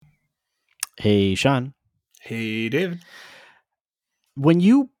Hey, Sean, Hey, David. when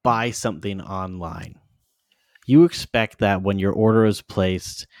you buy something online, you expect that when your order is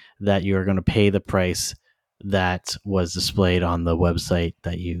placed, that you're going to pay the price that was displayed on the website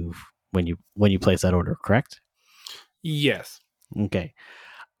that when you place that order, correct? Yes. Okay.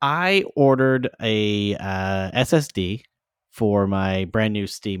 I ordered a SSD for my brand new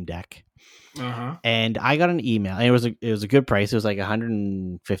Steam Deck, Uh-huh. and I got an email. And it was a good price. It was like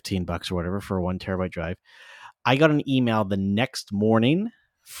 $115 or whatever for a 1 terabyte drive. I got an email the next morning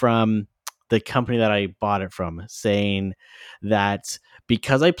from the company that I bought it from saying that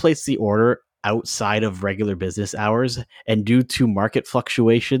because I placed the order outside of regular business hours and due to market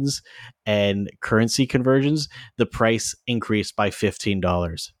fluctuations and currency conversions, the price increased by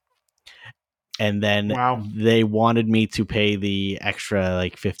 $15. And then Wow. they wanted me to pay the extra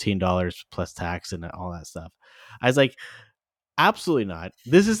like $15 plus tax and all that stuff. I was like, absolutely not.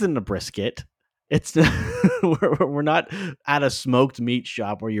 This isn't a brisket. It's we're not at a smoked meat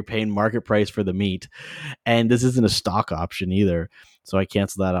shop where you're paying market price for the meat, and this isn't a stock option either. So I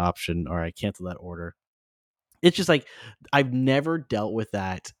canceled that option, or I canceled that order. It's just like I've never dealt with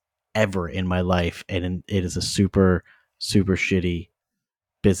that ever in my life, and it is a super super shitty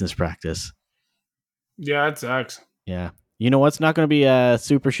business practice. Yeah, it sucks. Yeah, you know what's not going to be a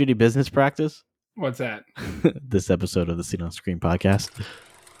super shitty business practice? What's that? This episode of the Scene on Screen podcast.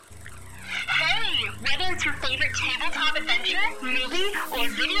 Hey, whether it's your favorite tabletop adventure, movie, or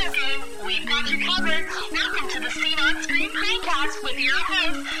video game, we've got you covered. Welcome to the Scene on Screen podcast with your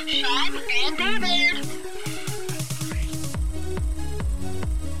hosts, Sean and David.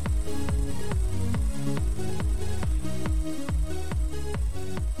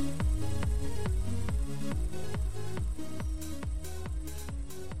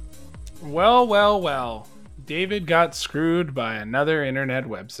 Well. David got screwed by another internet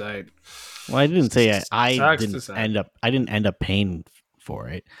website. Well, I didn't say I Sucks to didn't say. end up paying for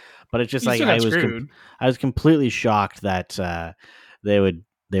it, but it's just You like still got screwed. I was completely shocked that they would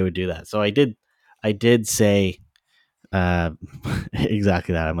do that. So I did say uh,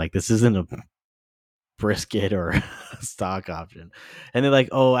 exactly that. I'm like, this isn't a brisket or a stock option, and they're like,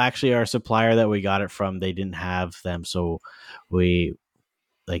 oh, actually, our supplier that we got it from, they didn't have them, so we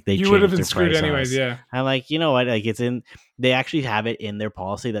like they You would have changed been their screwed price on anyways, us. yeah. I'm like, you know what? Like they actually have it in their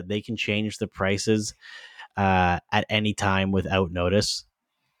policy that they can change the prices at any time without notice.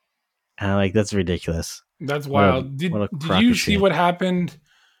 And I'm like, that's ridiculous. That's What a wild. Did crock you of see shit. what happened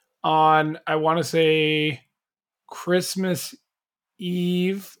on, I want to say, Christmas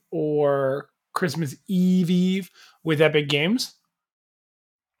Eve or Christmas Eve with Epic Games?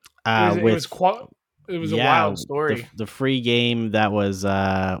 With It was a yeah, wild story. the free game that was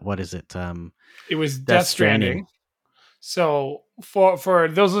what is it? It was Death Death Stranding. Stranding. So for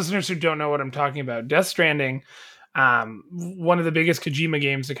those listeners who don't know what I'm talking about, Death Stranding, one of the biggest Kojima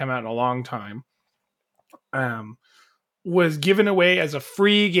games to come out in a long time, was given away as a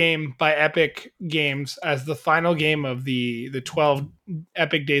free game by Epic Games as the final game of the 12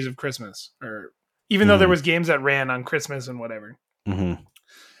 Epic Days of Christmas. Or even though there was games that ran on Christmas and whatever,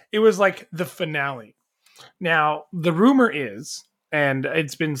 it was like the finale. Now the rumor is, and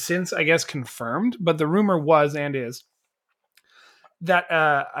it's been since I guess confirmed, but the rumor was and is that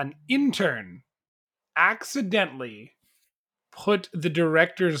an intern accidentally put the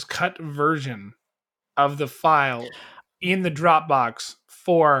director's cut version of the file in the Dropbox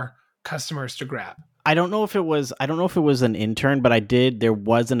for customers to grab. I don't know if it was an intern, but there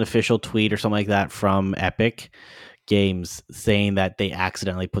was an official tweet or something like that from Epic Games saying that they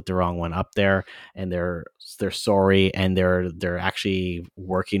accidentally put the wrong one up there, and they're sorry, and they're actually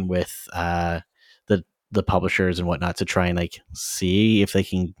working with the publishers and whatnot to try and like see if they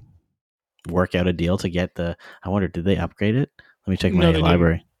can work out a deal to get the. I wonder, did they upgrade it? Let me check my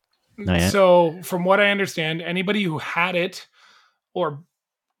library. Not yet. So from what I understand, anybody who had it or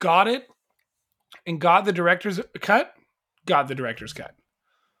got it and got the director's cut got the director's cut.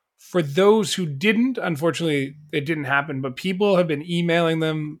 For those who didn't, unfortunately, it didn't happen, but people have been emailing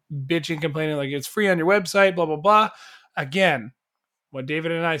them, bitching, complaining, like it's free on your website, blah, blah, blah. Again, what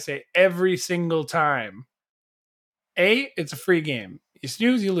David and I say every single time. It's a free game. You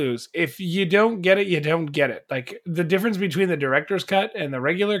snooze, you lose. If you don't get it, you don't get it. Like the difference between the director's cut and the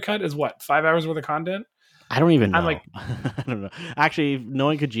regular cut is what? 5 hours worth of content? I don't even know. I'm like, I don't know. Actually,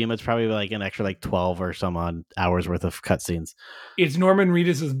 knowing Kojima, it's probably like an extra like 12 or some odd hours worth of cutscenes. it's Norman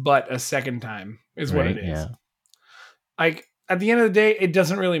Reedus' butt a second time, is what it is. Yeah. Like at the end of the day, it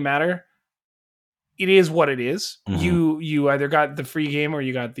doesn't really matter. It is what it is. Mhm. You either got the free game or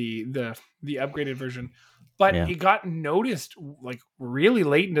you got the upgraded version. but Yeah. it got noticed like really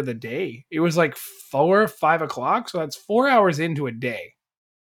late into the day. It was like 4 or 5 o'clock, so that's 4 hours into a day.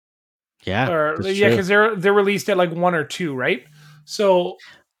 Yeah, Or that's yeah, true. because they're released at like 1 or 2, right? So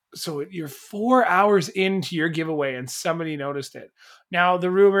you're 4 hours into your giveaway and somebody noticed it. Now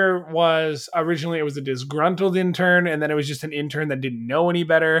the rumor was originally it was a disgruntled intern, and then it was just an intern that didn't know any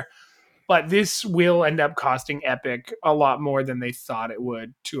better. But this will end up costing Epic a lot more than they thought it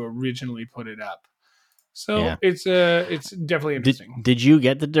would to originally put it up. So Yeah. it's definitely interesting. Did you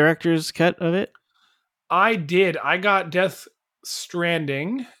get the director's cut of it? I did. I got Death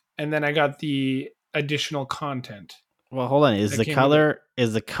Stranding, and then I got the additional content. Well, hold on. Is That the came with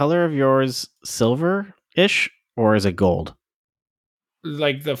it. color of yours silver-ish or is it gold?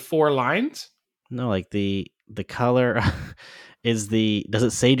 Like the 4 lines. No, like the color does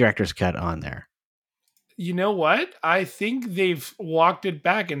it say director's cut on there? You know what? I think they've walked it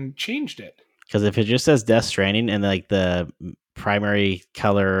back and changed it. Because if it just says Death Stranding and like the primary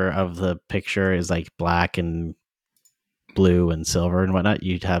color of the picture is like black and blue and silver and whatnot,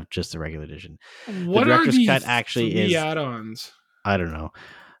 you'd have just the regular edition. What are director's the cut actually 3 is- add-ons? I don't know.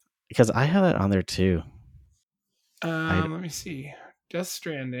 Because I have that on there too. Let me see. Death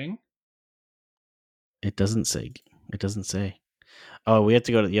Stranding. It doesn't say. Oh, you have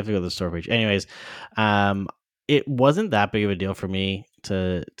to go to the store page. Anyways, it wasn't that big of a deal for me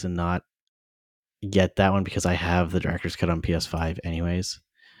to not get that one because I have the director's cut on PS5 anyways.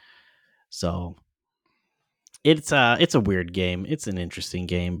 So it's a weird game. It's an interesting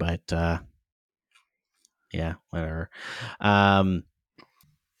game, but yeah, whatever.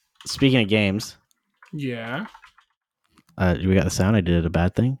 Speaking of games, Yeah. we got the sound. I did a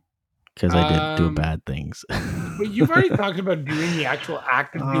bad thing because I did do bad things. But you've already talked about doing the actual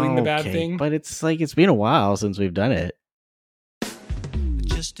act of doing the bad Okay, thing. but it's been a while since we've done it.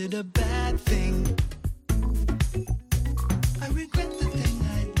 Just did a bad thing. I regret the thing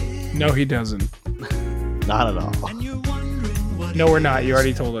I did. No, he doesn't. Not at all. And you're wondering what No, we're not. You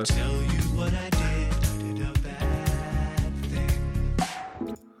already told us. tell you what I did a bad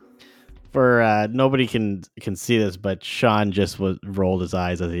thing. For nobody can see this, but Sean just rolled his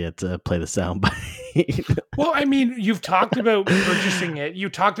eyes as he had to play the sound bite. Well, I mean, you've talked about purchasing it. You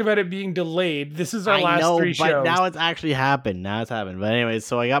talked about it being delayed. This is our last 3 but shows. now it's actually happened. But anyways,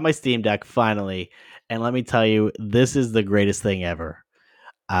 so I got my Steam Deck finally, and let me tell you, this is the greatest thing ever.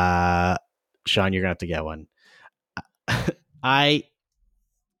 Sean, you're gonna have to get one. I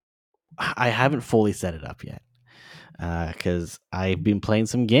haven't fully set it up yet because I've been playing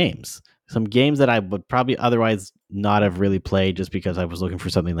some games that I would probably otherwise not have really played just because I was looking for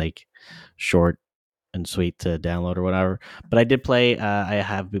something like short and sweet to download or whatever. But I did play. I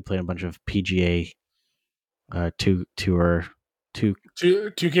have been playing a bunch of PGA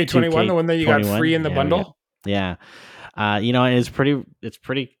 2K21, the one that you got 2K21, free in the yeah, bundle. Yeah. It's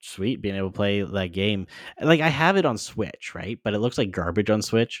pretty sweet being able to play that game. Like I have it on Switch, right? But it looks like garbage on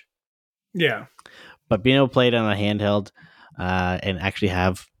Switch. Yeah. But being able to play it on a handheld and actually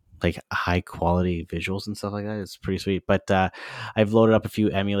have like high quality visuals and stuff like that is pretty sweet. But I've loaded up a few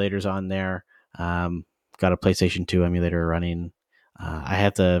emulators on there. Got a PlayStation 2 emulator running. I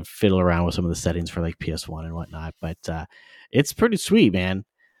have to fiddle around with some of the settings for like PS1 and whatnot, but it's pretty sweet, man.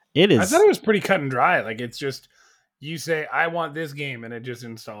 It is. I thought it was pretty cut and dry. Like it's just you say I want this game and it just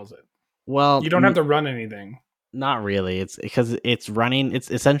installs it. Well, You don't have to run anything. Not really. It's because it's running. It's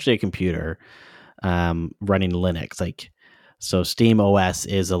essentially a computer running Linux. Like so, Steam OS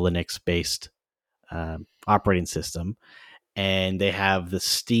is a Linux-based operating system, and they have the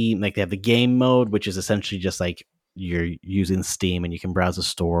Steam. Like they have the game mode, which is essentially just like you're using Steam, and you can browse the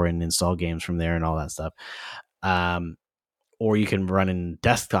store and install games from there and all that stuff. Or you can run in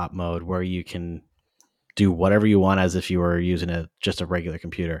desktop mode, where you can do whatever you want as if you were using just a regular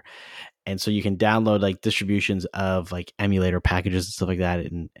computer. And so you can download like distributions of like emulator packages and stuff like that.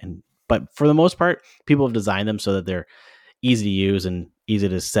 But for the most part, people have designed them so that they're easy to use and easy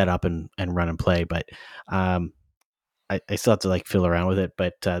to set up and run and play. But I still have to like fiddle around with it.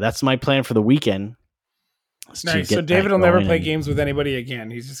 But that's my plan for the weekend. Nice. So David will never play games with anybody again.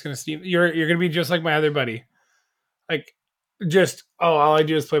 He's just gonna Steam. You're gonna be just like my other buddy. Like all I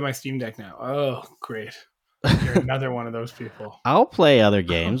do is play my Steam Deck now. Oh, great. You're another one of those people. I'll play other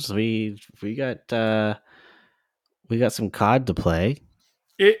games. We got some COD to play.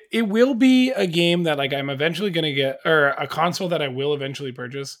 It will be a game that like I'm eventually gonna get, or a console that I will eventually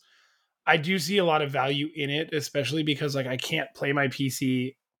purchase. I do see a lot of value in it, especially because like I can't play my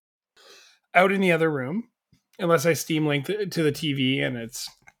PC out in the other room unless I Steam Link to the TV, and it's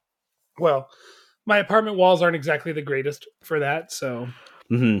my apartment walls aren't exactly the greatest for that. So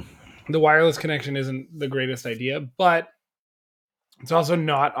Mm-hmm. the wireless connection isn't the greatest idea, but it's also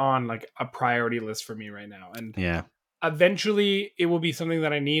not on like a priority list for me right now. And Yeah. eventually it will be something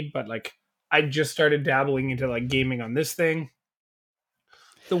that I need, but like I just started dabbling into like gaming on this thing.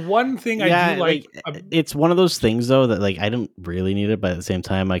 The one thing I do like, it's one of those things though that like I don't really need it, but at the same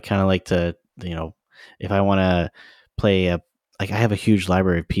time I kind of like to, if I want to play I have a huge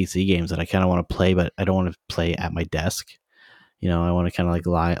library of PC games that I kind of want to play, but I don't want to play at my desk. I want to kind of like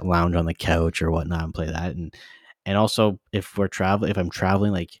lounge on the couch or whatnot and play that. And also if I'm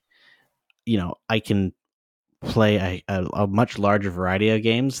traveling, like, I can play a much larger variety of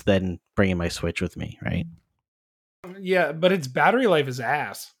games than bringing my Switch with me. Right. yeah, but its battery life is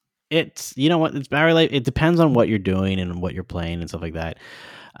ass. It's, it's battery life. It depends on what you're doing and what you're playing and stuff like that.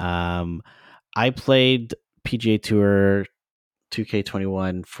 I played PGA Tour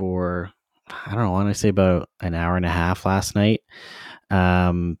 2K21 for, I don't know, I want to say about an hour and a half last night.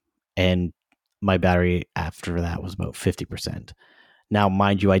 And my battery after that was about 50%. Now,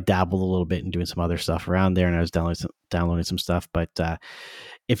 mind you, I dabbled a little bit in doing some other stuff around there, and I was downloading some stuff. But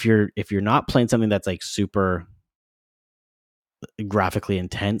if you're not playing something that's like super graphically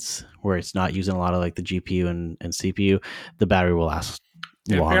intense, where it's not using a lot of like the GPU and CPU, the battery will last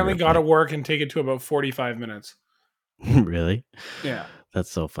longer. Apparently got to work and take it to about 45 minutes. Really? Yeah.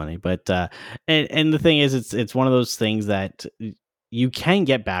 That's so funny. But and the thing is, it's one of those things that you can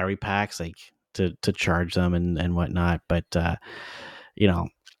get battery packs like to charge them and whatnot. But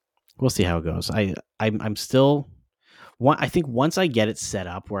we'll see how it goes. I'm still I think once I get it set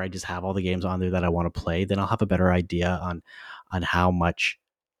up where I just have all the games on there that I want to play, then I'll have a better idea on how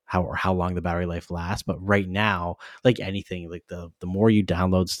long the battery life lasts. But right now, like anything, like the more you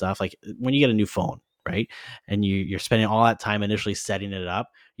download stuff, like when you get a new phone, right, and you're spending all that time initially setting it up,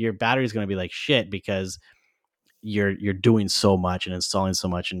 your battery is going to be like shit because you're doing so much and installing so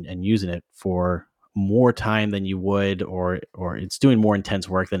much and using it for more time than you would, or it's doing more intense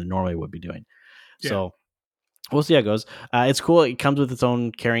work than it normally would be doing. Yeah. So we'll see how it goes. It's cool. It comes with its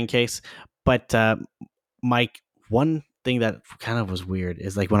own carrying case, but Mike, one thing that kind of was weird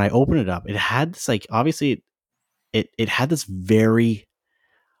is like when I opened it up, it had this like, obviously it had this very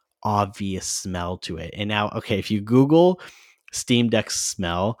obvious smell to it. And now, okay, if you Google Steam Deck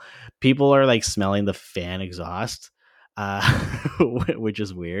smell, people are like smelling the fan exhaust, which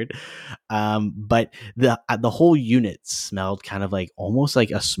is weird. But the whole unit smelled kind of like almost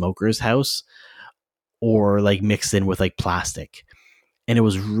like a smoker's house, or like mixed in with like plastic, and it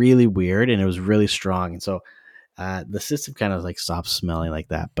was really weird and it was really strong. And so the system kind of like stopped smelling like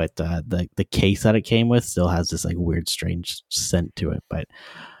that, but the case that it came with still has this like weird, strange scent to it. But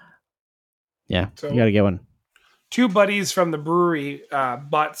yeah, so you gotta get one. Two buddies from the brewery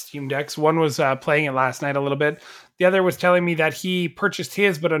bought Steam Decks. One was playing it last night a little bit. The other was telling me that he purchased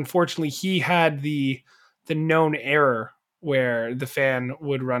his, but unfortunately he had the known error where the fan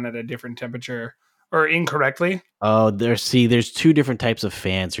would run at a different temperature or incorrectly. Oh, there's two different types of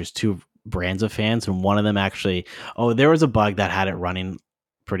fans. There's two brands of fans, and one of them actually, there was a bug that had it running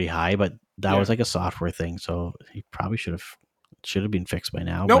pretty high, but that was like a software thing, so he probably should have been fixed by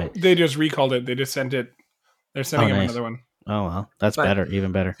now. Nope, they just recalled it. They just sent it. They're sending him another one. Oh, well, that's better,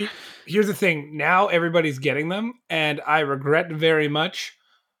 even better. Here's the thing. Now everybody's getting them, and I regret very much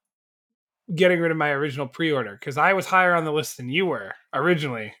getting rid of my original pre-order because I was higher on the list than you were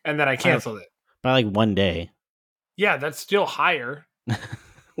originally, and then I canceled it. By like one day. Yeah, that's still higher.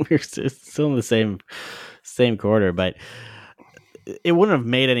 We're still in the same quarter, but it wouldn't have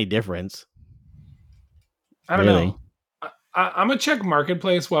made any difference. I don't know. I'm gonna check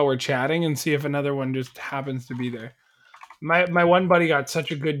Marketplace while we're chatting and see if another one just happens to be there. My one buddy got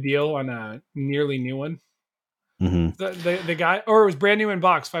such a good deal on a nearly new one. Mm-hmm. The guy, or it was brand new in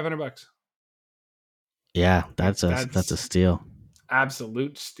box, $500. Yeah, that's a steal.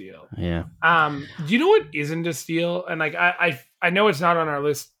 Absolute steal. Yeah. Do you know what isn't a steal? And like I know it's not on our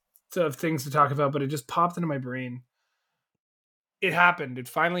list of things to talk about, but it just popped into my brain. It happened. It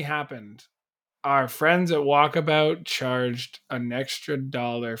finally happened. Our friends at Walkabout charged an extra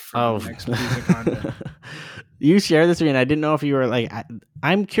 $1 for the next piece of content. You shared this with me, and I didn't know if you were like.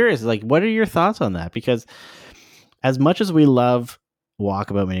 I'm curious. Like, what are your thoughts on that? Because as much as we love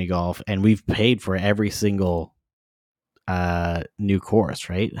Walkabout Mini Golf, and we've paid for every single new course,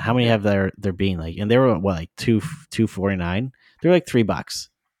 right? How many have there been like? And they were what, like $2.49? They're like $3.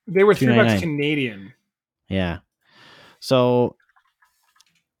 They were $3 Canadian. Yeah. So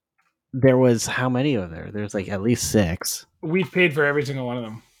there was how many of there? There's like at least 6. We've paid for every single one of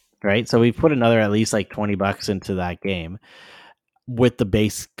them. Right. So we put another at least like $20 into that game with the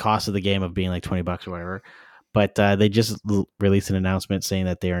base cost of the game of being like $20 or whatever. But they just released an announcement saying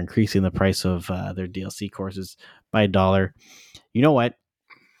that they are increasing the price of their DLC courses by $1. You know what?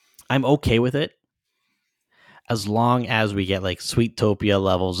 I'm okay with it as long as we get like Sweetopia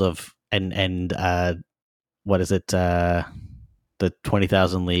levels of and what is it? The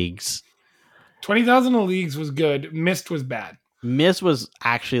 20,000 Leagues. 20,000 Leagues was good. Mist was bad. Mist was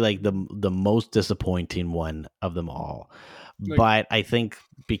actually like the most disappointing one of them all. Like- But I think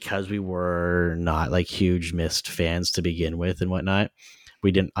because we were not like huge Mist fans to begin with and whatnot,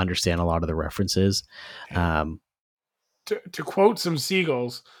 we didn't understand a lot of the references. To quote some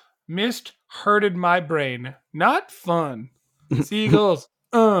seagulls, Mist hurted my brain. Not fun. Seagulls.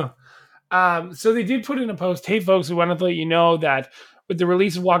 So they did put in a post. Hey folks, we wanted to let you know that with the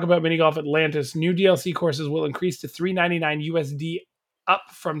release of Walkabout Mini Golf Atlantis, new DLC courses will increase to $3.99 USD, up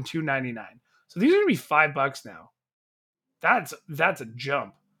from $2.99. So these are gonna be $5 now. That's a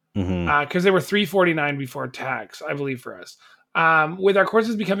jump. Mhm. Because they were $3.49 before tax, I believe, for us. With our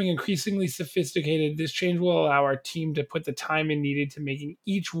courses becoming increasingly sophisticated, this change will allow our team to put the time in needed to making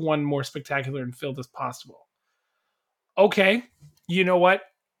each one more spectacular and filled as possible. Okay, you know what?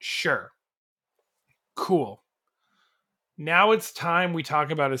 Sure. Cool. Now it's time we talk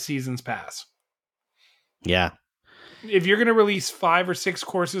about a season's pass. Yeah. If you're going to release 5 or 6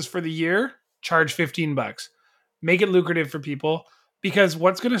 courses for the year, charge $15. Make it lucrative for people. Because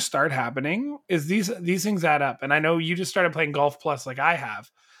what's going to start happening is these things add up. And I know you just started playing Golf Plus like I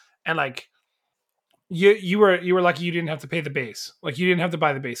have. And like you were lucky you didn't have to pay the base. Like you didn't have to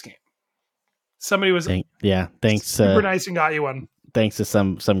buy the base game. Somebody was Thanks. super nice and got you one. Thanks to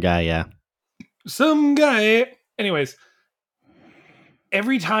some guy. Yeah. Some guy. Anyways,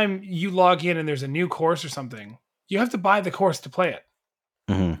 every time you log in and there's a new course or something, you have to buy the course to play it.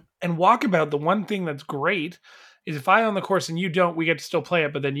 Mm-hmm. And Walkabout, the one thing that's great is if I own the course and you don't, we get to still play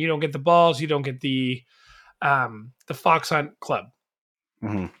it, but then you don't get the balls, you don't get the Fox Hunt Club.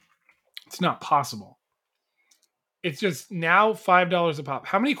 Mm-hmm. It's not possible. It's just now $5 a pop.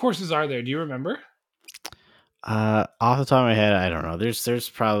 How many courses are there? Do you remember? Off the top of my head, I don't know. There's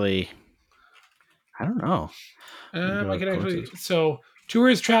probably, I don't know. I can actually. So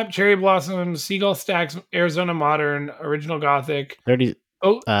Tourist Trap, Cherry Blossom, Seagull Stacks, Arizona Modern, Original Gothic, 30.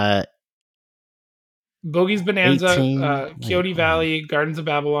 Bogies Bonanza, 18, Coyote Valley, Gardens of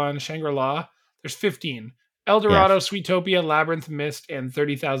Babylon, Shangri-La. There's 15. El Dorado, Sweetopia, Labyrinth, Mist, and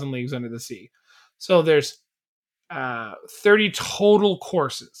 30,000 Leagues Under the Sea. So there's 30 total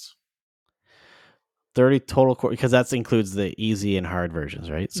courses. 30 total because that includes the easy and hard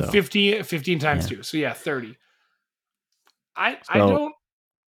versions, right? So 15 times 2. So yeah, 30. I don't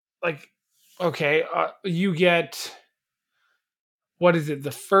like. Okay, you get. What is it? The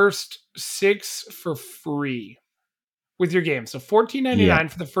first 6 for free with your game. So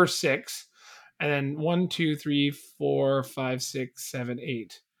 $14.99 for the first 6, and then 1, 2, 3, 4, 5, 6, 7,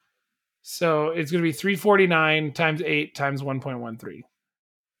 8. So it's going to be $3.49 times 8 times 1.13. Do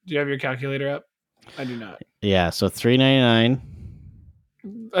you have your calculator up? I do not. Yeah, so $3.99.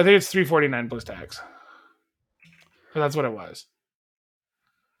 I think it's $3.49 plus tax. But that's what it was.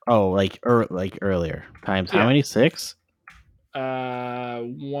 Oh, like earlier times how many? 6?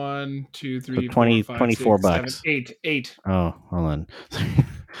 1, 2, 3, So 20, 4, 5, 24 6, bucks. 7, 8. Oh, hold on.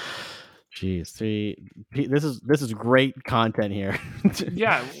 Jeez, 3. This is great content here.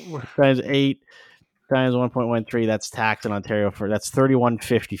 Yeah. Times 8 times 1.13. That's tax in Ontario that's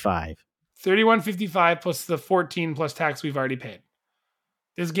 $31.55. $31.55 plus the 14 plus tax we've already paid.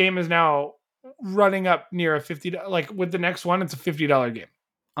 This game is now running up near a $50. Like with the next one, it's a $50 game.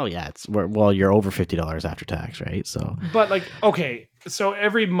 Oh yeah, you're over $50 after tax, right? So, but like, okay, so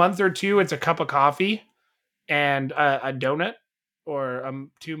every month or two, it's a cup of coffee and a donut or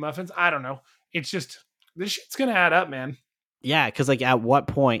 2 muffins. I don't know. It's just this shit's gonna add up, man. Yeah, because like at what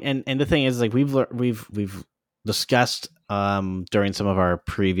point? And the thing is, like we've discussed during some of our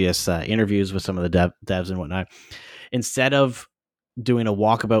previous interviews with some of the devs and whatnot. Instead of doing a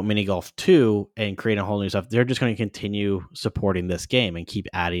Walkabout Mini Golf 2 and creating a whole new stuff, they're just going to continue supporting this game and keep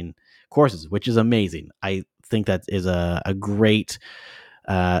adding courses, which is amazing. I think that is a great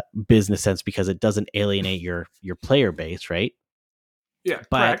business sense because it doesn't alienate your player base, right? Yeah,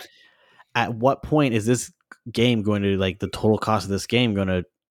 but correct. At what point is this game going to, like, the total cost of this game going to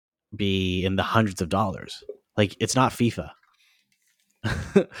be in the hundreds of dollars? Like, it's not FIFA.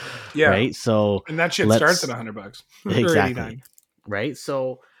 Yeah. Right. So, and that shit starts at $100. Exactly. Right.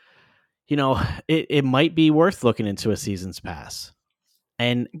 So, it might be worth looking into a season's pass,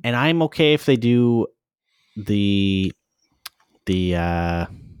 and I'm okay if they do the way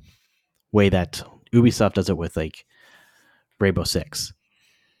that Ubisoft does it with like Rainbow Six.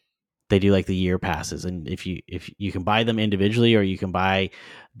 they do like the year passes, and if you can buy them individually, or you can buy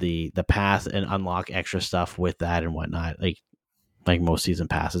the pass and unlock extra stuff with that and whatnot, like most season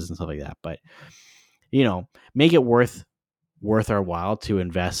passes and stuff like that. But make it worth our while to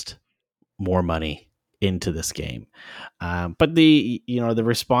invest more money into this game. But the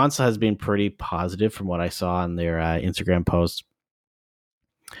response has been pretty positive from what I saw on their Instagram posts.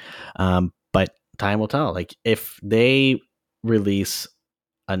 But time will tell. Like, if they release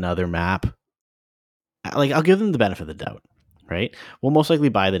another map, like, I'll give them the benefit of the doubt, right? We'll most likely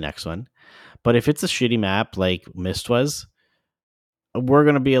buy the next one. But if it's a shitty map like Myst was, we're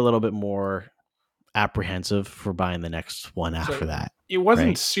going to be a little bit more apprehensive for buying the next one after that. It wasn't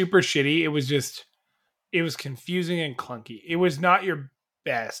right? super shitty. It was confusing and clunky. It was not your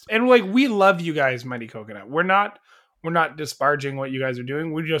best. And like, we love you guys, Mighty Coconut. We're not disparaging what you guys are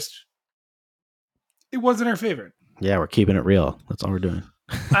doing. It wasn't our favorite. Yeah, we're keeping it real. That's all we're doing.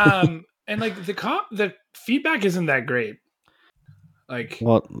 And like the feedback isn't that great. Like,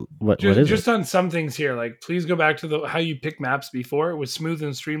 well, what is just it? on some things here, like, please go back to how you pick maps before. It was smooth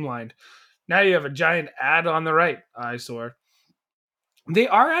and streamlined. Now you have a giant ad on the right, eyesore. They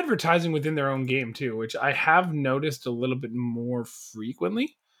are advertising within their own game too, which I have noticed a little bit more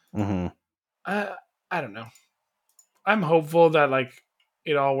frequently. Mm-hmm. I don't know. I'm hopeful that like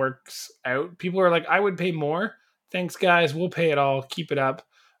it all works out. People are like, I would pay more. Thanks, guys. We'll pay it all. Keep it up.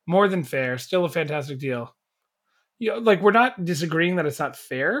 More than fair. Still a fantastic deal. Like, we're not disagreeing that it's not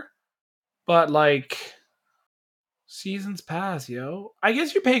fair, but like, seasons pass, yo. I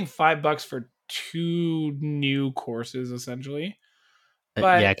guess you're paying $5 for 2 new courses essentially.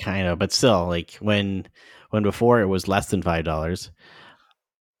 But yeah, kind of. But still, like, when before it was less than $5.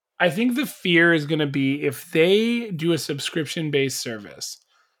 I think the fear is going to be if they do a subscription-based service,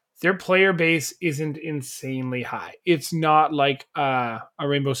 their player base isn't insanely high. It's not like a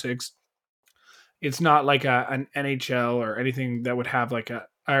Rainbow Six. It's not like an NHL or anything that would have like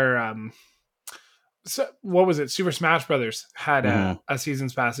so what was it? Super Smash Brothers had a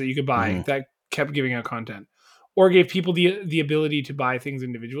season's pass that you could buy that kept giving out content, or gave people the ability to buy things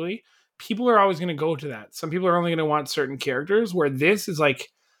individually. People are always going to go to that. Some people are only going to want certain characters, where this is like,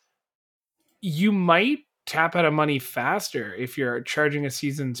 you might tap out of money faster if you're charging a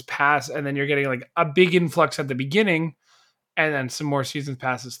season's pass, and then you're getting like a big influx at the beginning and then some more seasons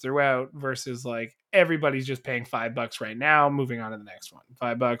passes throughout, versus like everybody's just paying $5 right now, moving on to the next one.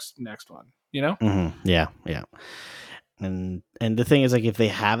 $5, next one, Yeah. And the thing is, like, if they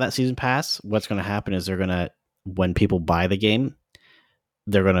have that season pass, what's going to happen is when people buy the game,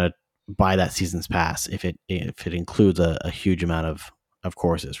 they're going to buy that season's pass if it includes a huge amount of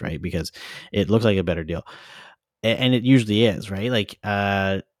courses, right? Because it looks like a better deal, and it usually is, right? Like,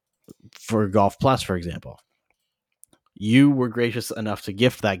 for Golf Plus, for example, you were gracious enough to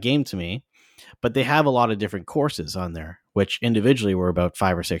gift that game to me, but they have a lot of different courses on there, which individually were about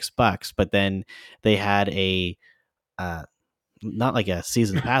 $5 or $6. But then they had a not like a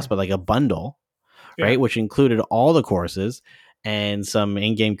season pass, but like a bundle, right? Which included all the courses and some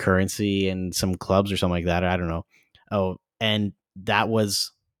in-game currency and some clubs or something like that. I don't know. Oh, and that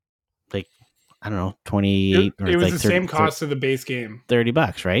was like, I don't know, 28 or it was like the 30, same cost of the base game,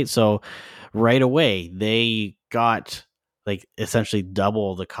 $30, right? So right away they got like essentially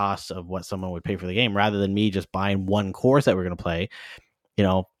double the cost of what someone would pay for the game, rather than me just buying one course that we're going to play,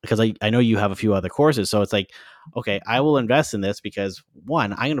 because I know you have a few other courses. So it's like, okay, I will invest in this because,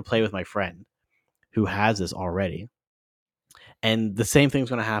 one, I'm going to play with my friend who has this already. And the same thing's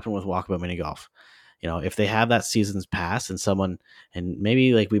going to happen with Walkabout Mini Golf. If they have that season's pass and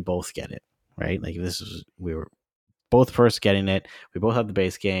maybe like we both get it, right? Like, we were both first getting it. We both have the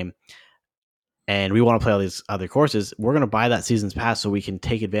base game and we want to play all these other courses. We're going to buy that season's pass so we can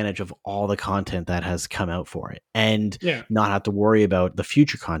take advantage of all the content that has come out for it, and not have to worry about the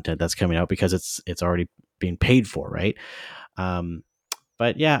future content that's coming out because it's already being paid for, right?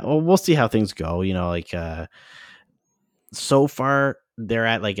 But yeah, well, we'll see how things go. So far they're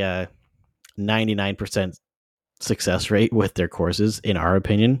at like a 99% success rate with their courses, in our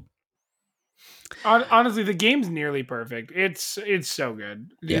opinion. Honestly, the game's nearly perfect. It's so good.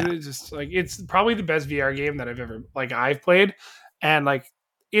 Yeah. It's just like, it's probably the best VR game that I've played, and like,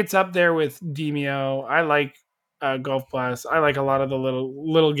 it's up there with Demio. I like Golf Plus. I like a lot of the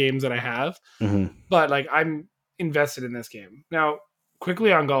little games that I have, but like, I'm invested in this game. Now,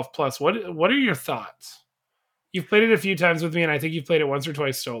 quickly on Golf Plus, what are your thoughts? You've played it a few times with me, and I think you've played it once or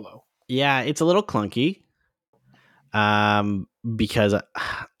twice solo. Yeah, it's a little clunky. Because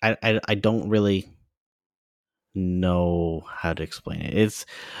I don't really know how to explain it. It's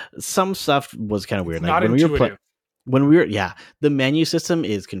some stuff was kind of weird. Like, not intuitive. when we were the menu system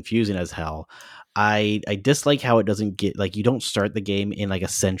is confusing as hell. I dislike how it doesn't get like you don't start the game in like a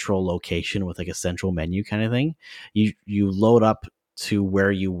central location with like a central menu kind of thing. You load up to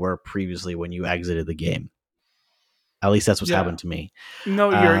where you were previously when you exited the game. At least that's what's Yeah. happened to me.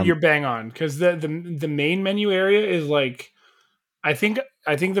 No, you're bang on, because the main menu area is like, I think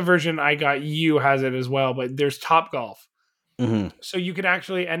the version I got you has it as well, but there's Top Golf, Mhm. so you could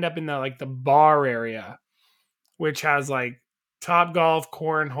actually end up in the bar area, which has like Top Golf,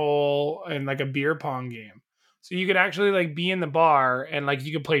 cornhole, and like a beer pong game. So you could actually like be in the bar and like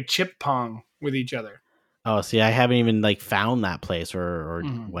you could play chip pong with each other. Oh, see, I haven't even like found that place or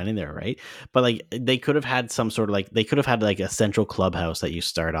Mhm. went in there, right? But like they could have had some sort of like they could have had like a central clubhouse that you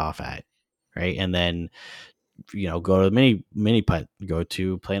start off at, right? And then go to the mini putt, go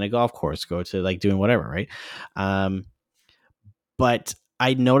to playing a golf course, go to like doing whatever, right? But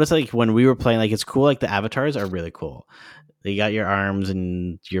I noticed like when we were playing, like it's cool, like the avatars are really cool. They got your arms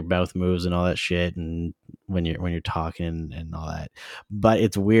and your mouth moves and all that shit, and when you're talking and all that. But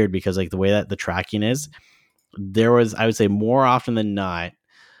it's weird because like the way that the tracking is, there was, I would say, more often than not,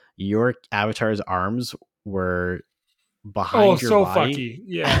 your avatar's arms were behind your so body fucky.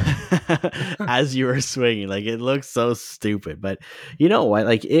 Yeah. as you were swinging. Like it looks so stupid, but you know what?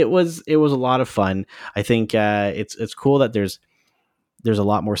 Like it was a lot of fun. I think it's cool that there's a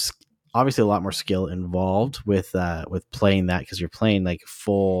lot more, obviously a lot more skill involved with playing that, because you're playing like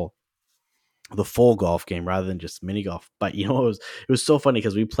the full golf game rather than just mini golf. But it was so funny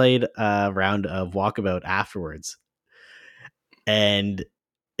because we played a round of Walkabout afterwards, and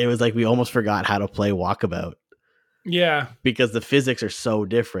it was like we almost forgot how to play Walkabout Yeah. because the physics are so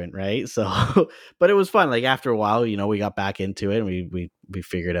different, right? So but it was fun. Like after a while, we got back into it and we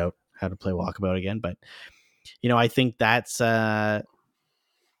figured out how to play Walkabout again. But I think that's it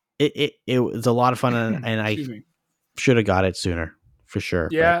was a lot of fun, and I Excuse me. should have got it sooner for sure.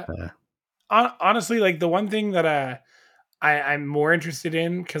 Yeah. But, Honestly, like the one thing that I'm more interested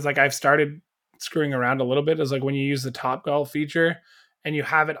in, because like I've started screwing around a little bit, is like when you use the Top Golf feature and you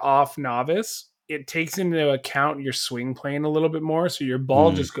have it off novice, it takes into account your swing plane a little bit more, so your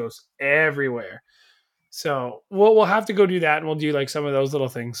ball just goes everywhere. So we'll have to go do that, and we'll do like some of those little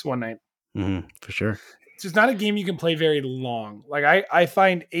things one night. for sure. It's just not a game you can play very long. Like I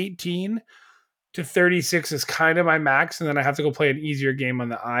find 18 to 36 is kind of my max, and then I have to go play an easier game on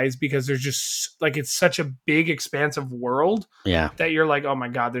the eyes, because there's just like, it's such a big expansive world Yeah. that you're like, oh my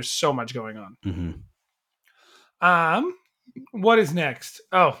god, there's so much going on. Mm-hmm. What is next?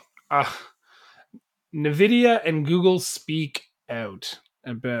 Nvidia and Google speak out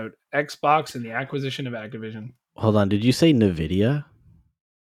about Xbox and the acquisition of Activision. Hold on, did you say Nvidia?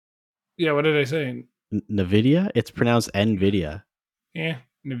 Yeah, what did I say? Nvidia? It's pronounced Nvidia. Yeah,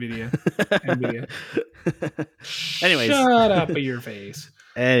 Nvidia. Nvidia. Anyways, shut up your face.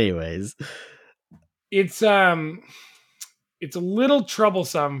 Anyways, it's a little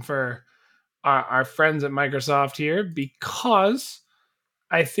troublesome for our friends at Microsoft here, because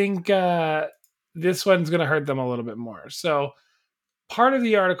I think this one's going to hurt them a little bit more. So part of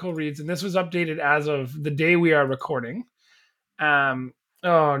the article reads, and this was updated as of the day we are recording. Now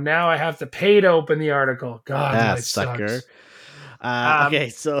I have to pay to open the article. God, sucker. Sucks. Okay,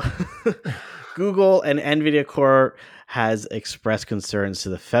 so Google and Nvidia Corp has expressed concerns to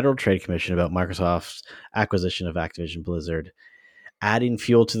the Federal Trade Commission about Microsoft's acquisition of Activision Blizzard, adding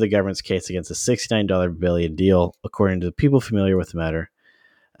fuel to the government's case against a $69 billion deal, according to people familiar with the matter.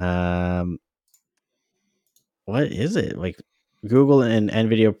 What is it? Like, Google and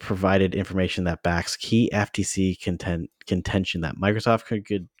Nvidia provided information that backs key FTC contention that Microsoft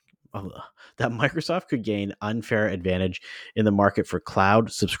could gain unfair advantage in the market for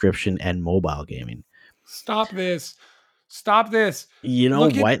cloud, subscription, and mobile gaming. Stop this. You know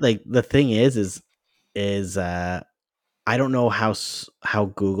what? Like, the thing is I don't know how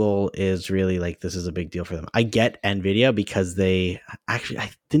Google is really like, this is a big deal for them. I get Nvidia because I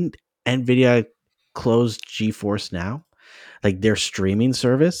didn't Nvidia close GeForce Now, like their streaming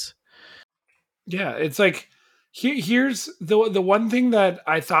service. Yeah, it's like, here's the one thing that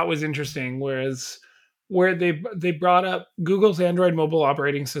I thought was interesting, where they brought up Google's Android mobile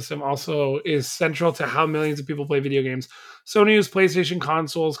operating system also is central to how millions of people play video games. Sony's PlayStation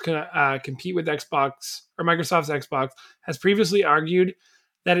consoles compete with Xbox, or Microsoft's Xbox, has previously argued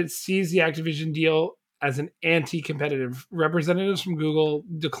that it sees the Activision deal as an anti-competitive. Representatives from Google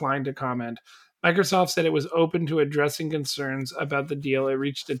declined to comment. Microsoft said it was open to addressing concerns about the deal. It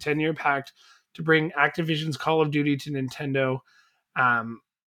reached a 10-year pact to bring Activision's Call of Duty to Nintendo,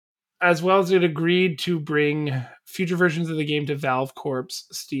 as well as it agreed to bring future versions of the game to Valve Corp's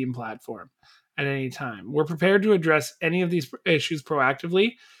Steam platform. at any time. We're prepared to address any of these issues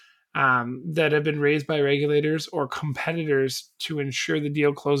proactively that have been raised by regulators or competitors to ensure the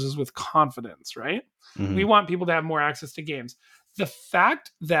deal closes with confidence, right? Mhm. We want people to have more access to games. The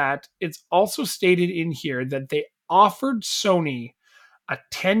fact that it's also stated in here that they offered Sony a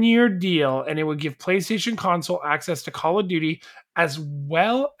 10-year deal and it would give PlayStation console access to Call of Duty as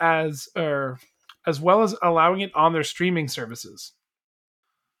well as allowing it on their streaming services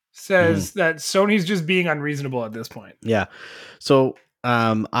says that Sony's just being unreasonable at this point. Yeah. So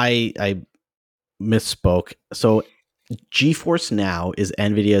I misspoke. So GeForce Now is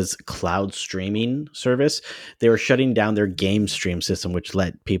NVIDIA's cloud streaming service. They were shutting down their game stream system, which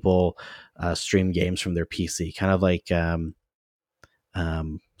let people stream games from their PC, kind of like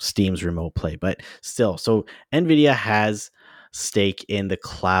Steam's Remote Play. But still, so NVIDIA has stake in the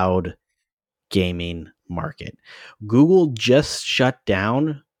cloud gaming market. Google just shut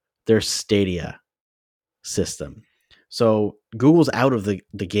down their Stadia system. So Google's out of the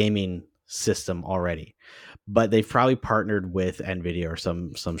gaming system already, but they've probably partnered with NVIDIA or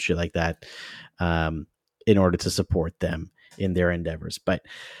some shit like that in order to support them in their endeavors. But,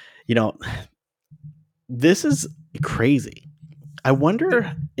 you know, this is crazy. I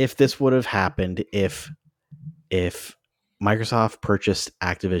wonder if this would have happened if Microsoft purchased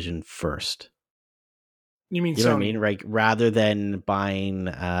Activision first. You mean You Sony? know what I mean? Like, rather than buying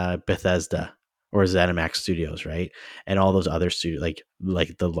Bethesda or ZeniMax Studios, right? And all those other studios,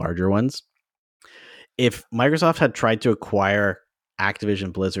 like the larger ones. If Microsoft had tried to acquire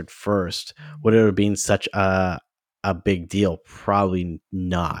Activision Blizzard first, would it have been such a big deal? Probably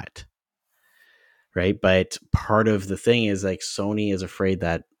not. Right? But part of the thing is like Sony is afraid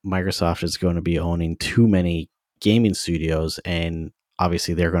that Microsoft is going to be owning too many gaming studios, and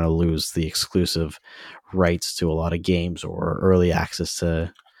obviously they're going to lose the exclusive rights to a lot of games or early access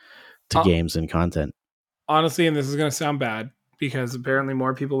to games and content. Honestly, and this is going to sound bad because apparently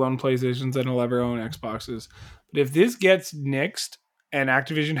more people own PlayStations than will ever own Xboxes. But if this gets nixed and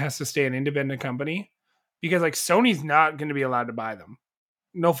Activision has to stay an independent company, because like Sony's not going to be allowed to buy them.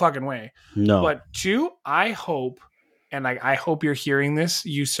 No fucking way. No. But two, I hope, and like I hope you're hearing this,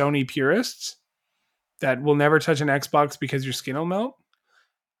 you Sony purists that will never touch an Xbox because your skin will melt.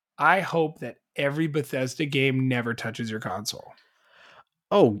 I hope that every Bethesda game never touches your console.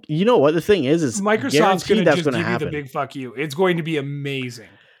 Oh, you know what the thing is Microsoft's going to just give happen. you the big fuck you. It's going to be amazing.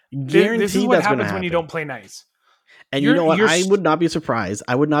 Guaranteed This is what that's gonna happens when you happen. don't play nice. And you know what? I would not be surprised.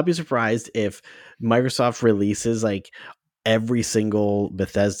 I would not be surprised if Microsoft releases like every single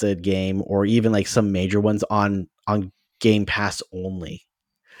Bethesda game or even like some major ones on Game Pass only.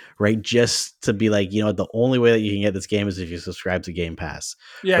 Right? Just to be like, you know, the only way that you can get this game is if you subscribe to Game Pass.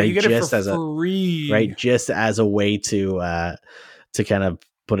 Yeah, right? you get just it for free. Right? Just as a way to kind of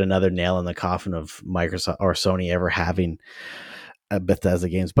put another nail in the coffin of Microsoft or Sony ever having Bethesda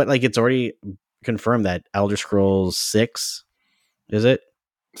games. But like it's already confirmed that Elder Scrolls 6, is it?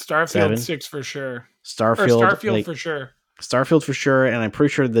 Starfield 7? 6 for sure. Starfield Like, for sure. Starfield for sure, and I'm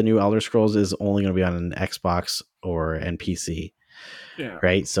pretty sure the new Elder Scrolls is only going to be on an Xbox or an PC. Yeah.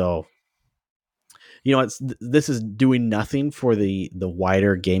 Right? So you know, this is doing nothing for the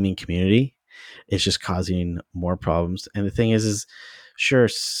wider gaming community. It's just causing more problems. And the thing is sure,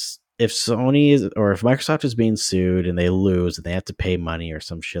 if Sony is, or if Microsoft is being sued and they lose and they have to pay money or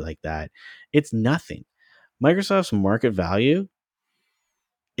some shit like that, it's nothing. Microsoft's market value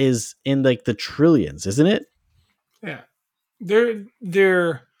is in like the trillions, isn't it? Yeah. They're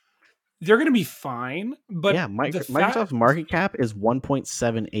going to be fine, but yeah, Microsoft's market cap is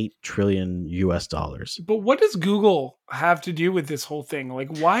 1.78 trillion US dollars. But what does Google have to do with this whole thing?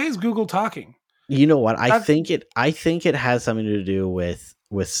 Like, why is Google talking? You know what? I think it has something to do with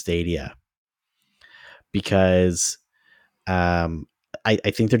Stadia, because I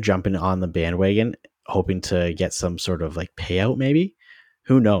think they're jumping on the bandwagon, hoping to get some sort of like payout, maybe.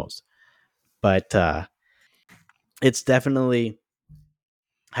 Who knows? But it's definitely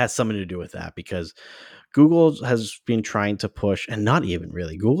has something to do with that, because Google has been trying to push, and not even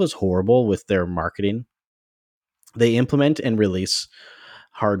really. Google is horrible with their marketing. They implement and release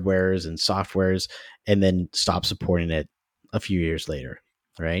hardwares and softwares and then stop supporting it a few years later,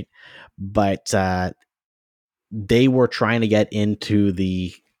 right? But they were trying to get into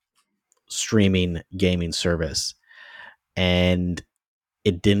the streaming gaming service, and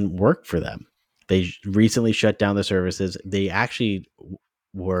it didn't work for them. They recently shut down the services. They actually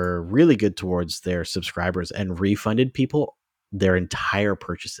were really good towards their subscribers and refunded people their entire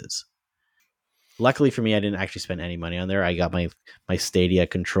purchases. Luckily for me, I didn't actually spend any money on there. I got my Stadia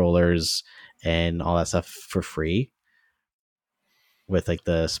controllers and all that stuff for free, with like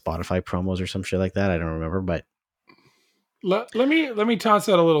the Spotify promos or some shit like that. I don't remember, but Let me toss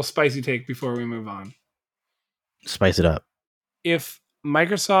out a little spicy take before we move on. spice it up. If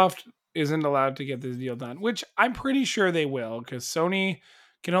Microsoft isn't allowed to get this deal done, which I'm pretty sure they will, because Sony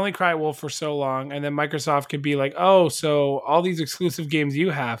can only cry wolf for so long, and then Microsoft could be like, oh, so all these exclusive games you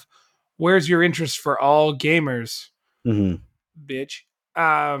have, where's your interest for all gamers, Mm-hmm. bitch?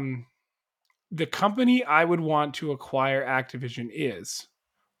 The company I would want to acquire Activision is,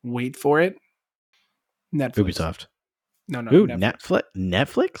 wait for it, Netflix. Ubisoft. No, Ooh, Netflix.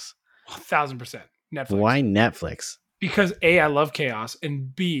 Netflix? 1,000% Netflix. Why Netflix? Because A, I love chaos,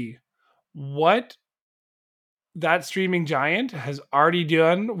 and B, what that streaming giant has already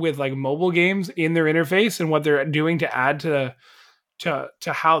done with like mobile games in their interface and what they're doing to add to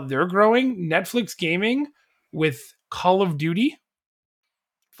how they're growing. Netflix gaming with Call of Duty.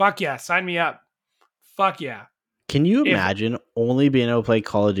 Fuck yeah, sign me up. Fuck yeah. Can you If- imagine only being able to play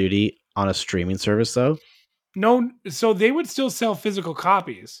Call of Duty on a streaming service though? No, so they would still sell physical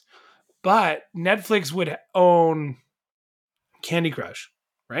copies, but Netflix would own Candy Crush,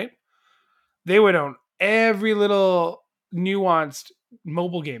 right? They would own every little nuanced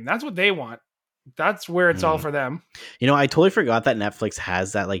mobile game. That's what they want. That's where it's all for them. You know, I totally forgot that Netflix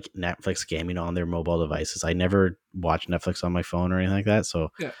has that like Netflix gaming on their mobile devices. I never watch Netflix on my phone or anything like that. So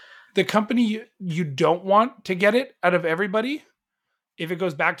The company you don't want to get it out of everybody, if it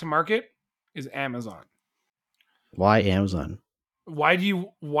goes back to market, is Amazon. why Amazon?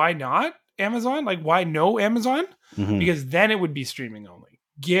 Why not Amazon? Like, why no Amazon? Mhm. Because then it would be streaming only.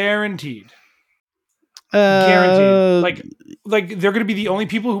 Guaranteed. Guaranteed. Like they're going to be the only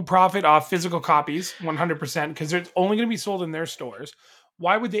people who profit off physical copies 100% because it's only going to be sold in their stores.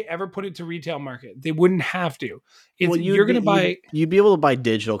 Why would they ever put it to retail market? They wouldn't have to. You're going to buy. You'd be able to buy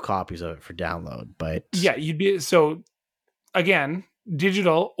digital copies of it for download, but Yeah, you'd be. So again,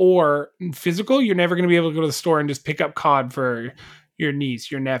 digital or physical, you're never going to be able to go to the store and just pick up COD for your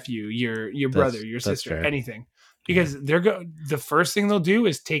niece, your nephew, your brother, your that's sister, fair. anything. Because the first thing they'll do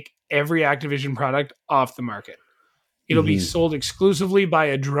is take every Activision product off the market. It'll be Mhm. sold exclusively by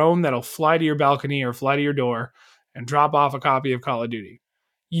a drone that'll fly to your balcony or fly to your door and drop off a copy of Call of Duty.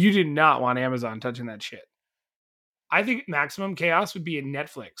 You did not want Amazon touching that shit. I think maximum chaos would be in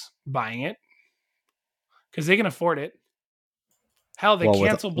Netflix buying it because they can afford it. Hell, they Well, with-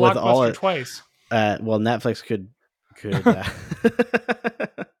 canceled with all Blockbuster it- twice. well, Netflix could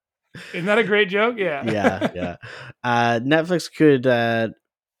Isn't that a great joke? Yeah. yeah. Netflix could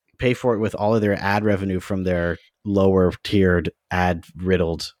pay for it with all of their ad revenue from their lower tiered ad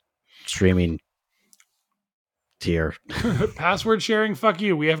riddled streaming tier. Password sharing, fuck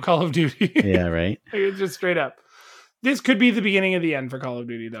you. We have Call of Duty. Yeah, right. It's just straight up. This could be the beginning of the end for Call of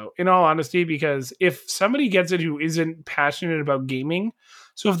Duty, though, in all honesty, because if somebody gets it who isn't passionate about gaming,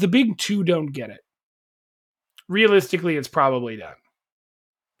 so if the big two don't get it, realistically, it's probably done.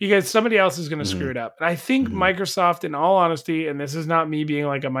 Because somebody else is going to screw it up. And I think Microsoft, in all honesty, and this is not me being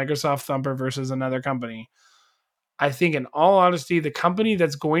like a Microsoft thumper versus another company, I think in all honesty, the company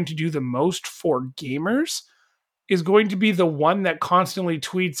that's going to do the most for gamers is going to be the one that constantly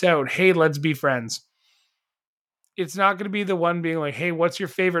tweets out, hey, let's be friends. It's not going to be the one being like, hey, what's your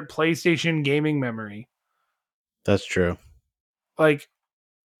favorite PlayStation gaming memory? That's true. Like,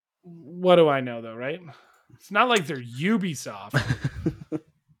 what do I know, though, right? It's not like they're Ubisoft.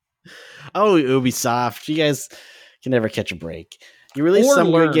 Oh, Ubisoft, you guys can never catch a break. You release Or some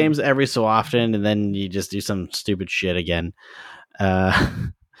learn. good games every so often, and then you just do some stupid shit again.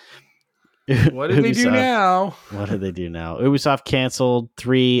 What did they do Ubisoft- now? What did they do now? Ubisoft canceled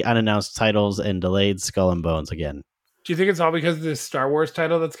 3 unannounced titles and delayed Skull and Bones again. Do you think it's all because of this Star Wars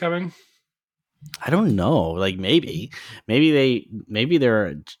title that's coming? I don't know. Like maybe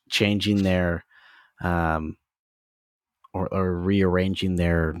they're changing their or rearranging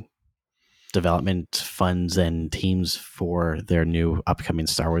their development funds and teams for their new upcoming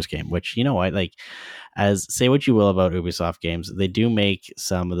Star Wars game, which, you know what, like, as say what you will about Ubisoft games, they do make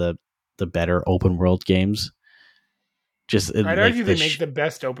some of the better open world games. Just I'd like argue they make the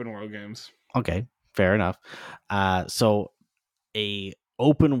best open world games. okay, fair enough. So a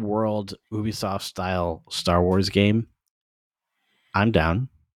open world Ubisoft style Star Wars game, I'm down.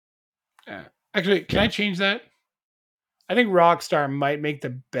 Actually, can I change that? I think Rockstar might make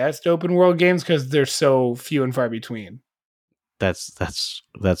the best open world games because they're so few and far between. That's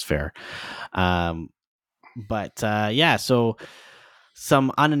fair. But yeah, so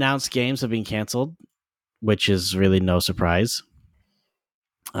some unannounced games have been canceled, which is really no surprise.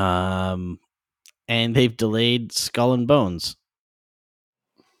 And they've delayed Skull and Bones,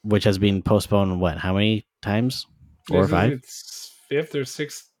 which has been postponed how many times? 4 or 5? 5th or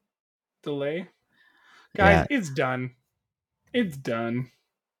 6th delay. Guys, Yeah. it's done. It's done.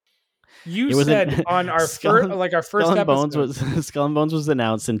 You It was said on our first, like our first Skull and episode, Bones was Skull and Bones was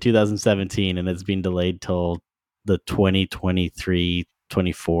announced in 2017, and it's been delayed till the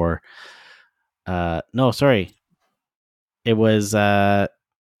 2023-24. No, sorry, it was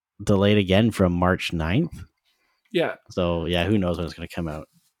delayed again from March 9th. yeah, So yeah, who knows when it's going to come out?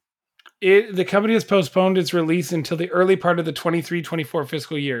 the company has postponed its release until the early part of the 23-24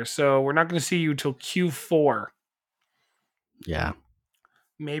 fiscal year. So we're not going to see you till Q4. Yeah,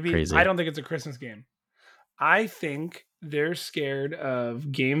 Maybe. crazy. I don't think it's a Christmas game. I think they're scared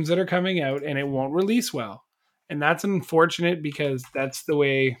of games that are coming out and it won't release well. And that's unfortunate because that's the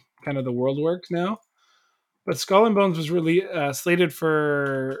way kind of the world works now. But Skull and Bones was really slated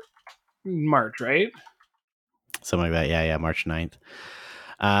for March, right? Something like that. Yeah, March 9th.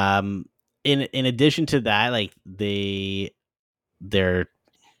 In addition to that, like they're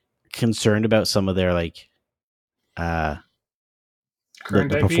concerned about some of their like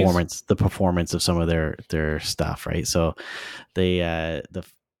Current the IPs? performance of some of their stuff, right? So they the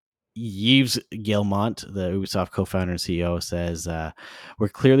Yves Guillemot, the Ubisoft co-founder and CEO, says, "We're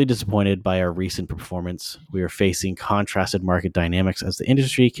clearly disappointed by our recent performance. We are facing contrasted market dynamics as the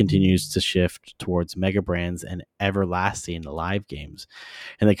industry continues to shift towards mega brands and everlasting live games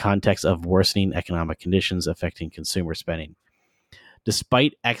in the context of worsening economic conditions affecting consumer spending.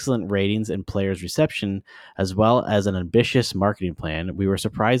 Despite excellent ratings and players' reception, as well as an ambitious marketing plan, we were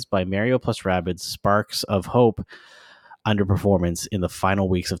surprised by Mario plus Rabbids Sparks of Hope underperformance in the final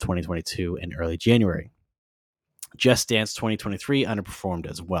weeks of 2022 and early January. Just Dance 2023 underperformed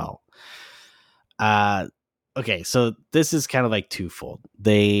as well." Okay, so this is kind of like twofold.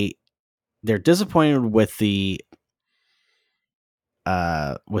 They're disappointed with the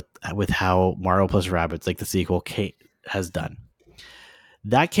with how Mario plus Rabbids, like the sequel, has done.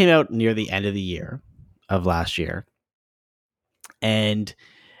 That came out near the end of the year of last year, and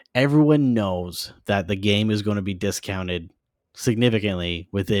everyone knows that the game is going to be discounted significantly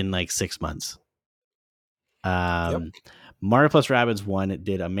within like 6 months. Mario plus Rabbids 1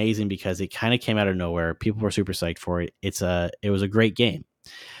 did amazing because it kind of came out of nowhere. People were super psyched for it. It was a great game.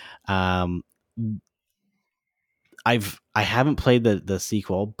 I haven't played the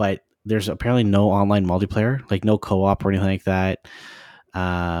sequel, but there's apparently no online multiplayer, like no co-op or anything like that.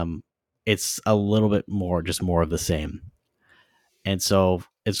 It's a little bit more of the same. And so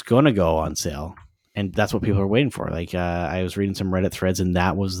it's going to go on sale. And that's what people are waiting for. Like I was reading some Reddit threads, and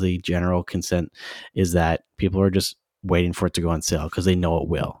that was the general consent, is that people are just waiting for it to go on sale because they know it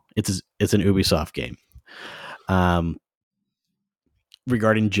will. It's an Ubisoft game.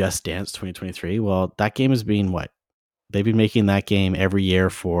 Regarding Just Dance 2023, well, that game has been what? They've been making that game every year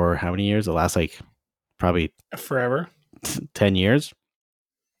for how many years? The last like probably Forever. 10 years.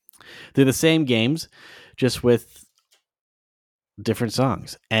 They're the same games, just with different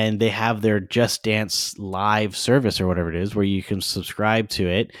songs, and they have their Just Dance live service or whatever it is, where you can subscribe to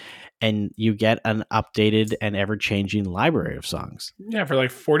it and you get an updated and ever-changing library of songs. Yeah, for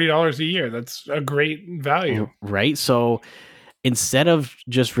like $40 a year. That's a great value. Right? So instead of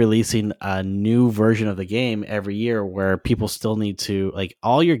just releasing a new version of the game every year where people still need to, like,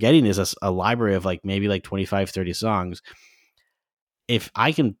 all you're getting is a library of like maybe like 25, 30 songs. If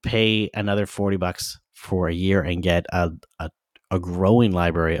I can pay another $40 for a year and get a growing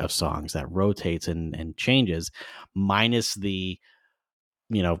library of songs that rotates and changes, minus the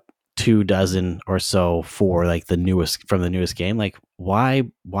 24 or so for like the newest game, like why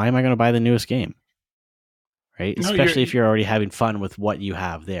am I going to buy the newest game, right? No, Especially if you're already having fun with what you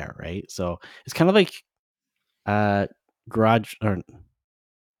have there, right? So it's kind of like GarageBand.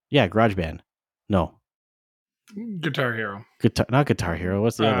 No, Guitar Hero. not Guitar Hero.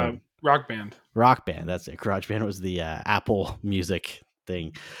 What's the other one? Rock Band. Rock Band. That's it. GarageBand was the Apple Music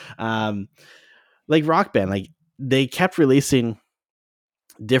thing. Like Rock Band, like they kept releasing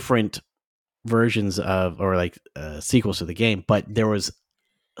different versions of, or like sequels to the game, but there was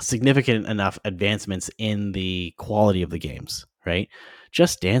significant enough advancements in the quality of the games, right?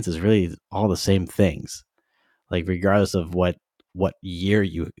 Just Dance is really all the same things, like regardless of what year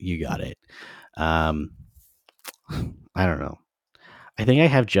you got it. I don't know. I think I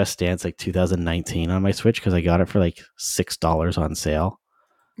have Just Dance like 2019 on my Switch because I got it for like $6 on sale.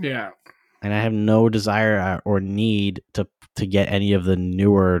 Yeah. And I have no desire or need to get any of the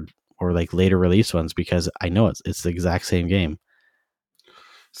newer or like later release ones because I know it's the exact same game.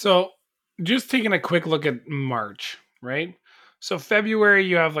 So just taking a quick look at March, right? So February,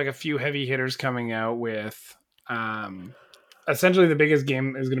 you have like a few heavy hitters coming out with essentially the biggest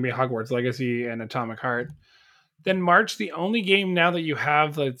game is going to be Hogwarts Legacy and Atomic Heart. Then March, the only game now that you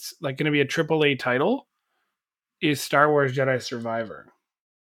have that's like going to be a AAA title is Star Wars Jedi Survivor.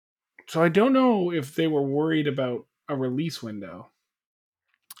 So I don't know if they were worried about a release window.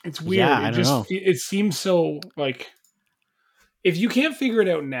 It's weird. Yeah, I don't know. It seems so like if you can't figure it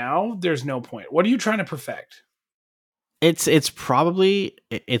out now, there's no point. What are you trying to perfect? It's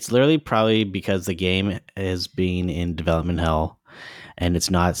literally probably because the game is being in development hell, and it's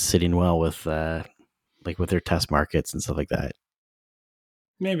not sitting well with like with their test markets and stuff like that.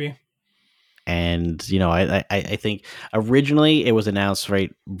 Maybe. And I think originally it was announced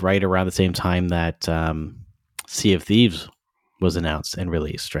right around the same time that Sea of Thieves was announced and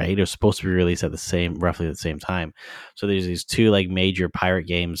released. Right, it was supposed to be released at roughly the same time. So there's these two like major pirate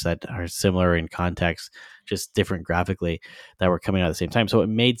games that are similar in context, just different graphically, that were coming out at the same time. So it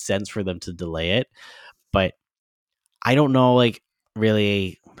made sense for them to delay it. But I don't know, like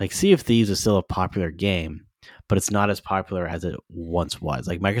really, like Sea of Thieves is still a popular game, but it's not as popular as it once was.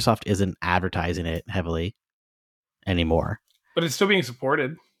 Like Microsoft isn't advertising it heavily anymore. But it's still being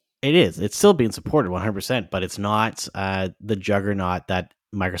supported. It is. It's still being supported 100%, but it's not the juggernaut that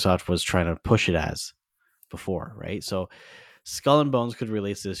Microsoft was trying to push it as before, right? So Skull and Bones could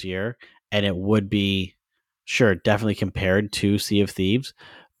release this year, and it would be, sure, definitely compared to Sea of Thieves,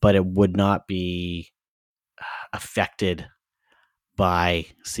 but it would not be affected by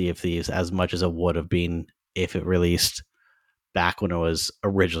Sea of Thieves as much as it would have been if it released back when it was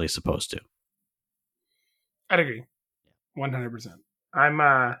originally supposed to. I'd agree. 100%.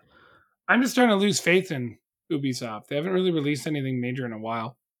 I'm just starting to lose faith in Ubisoft. They haven't really released anything major in a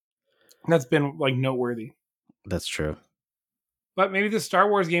while. And that's been like noteworthy. That's true. But maybe the Star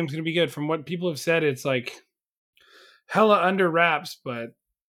Wars game's going to be good. From what people have said, it's like hella under wraps, but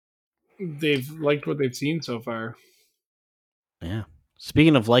they've liked what they've seen so far. Yeah.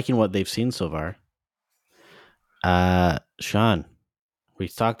 Speaking of liking what they've seen so far, Sean, we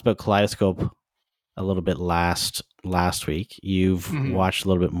talked about Kaleidoscope a little bit last week. You've watched a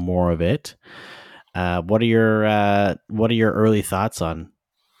little bit more of it. What are your early thoughts on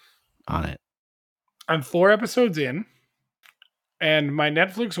it? I'm 4 episodes in, and my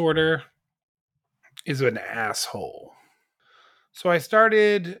Netflix order is an asshole. So I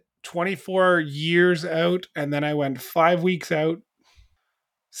started 24 years out, and then I went 5 weeks out,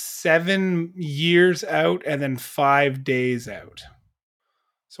 7 years out, and then 5 days out.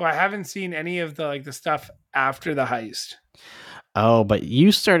 So I haven't seen any of the stuff after the heist. Oh, but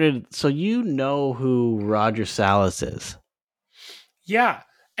you started, so you know who Roger Salas is. Yeah,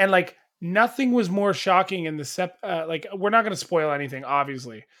 and nothing was more shocking in the we're not going to spoil anything,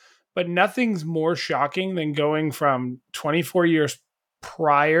 obviously, but nothing's more shocking than going from 24 years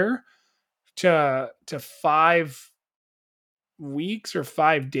prior to 5 weeks or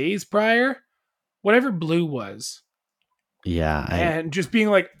 5 days prior, whatever Blue was. Yeah. And just being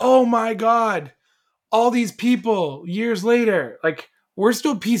like, oh my God, all these people years later, we're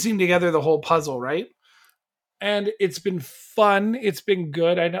still piecing together the whole puzzle, right? And it's been fun. It's been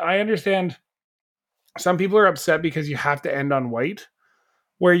good. I understand some people are upset because you have to end on white,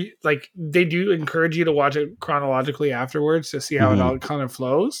 where they do encourage you to watch it chronologically afterwards to see how it all kind of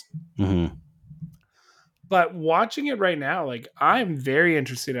flows. Mm-hmm. But watching it right now, I'm very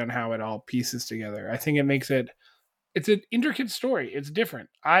interested in how it all pieces together. I think it makes it's an intricate story. It's different.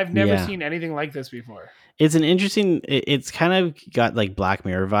 I've never seen anything like this before. It's an interesting, it's kind of got like Black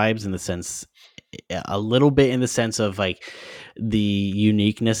Mirror vibes in the sense, a little bit in the sense of the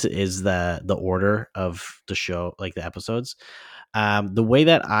uniqueness is the order of the show, like the episodes. The way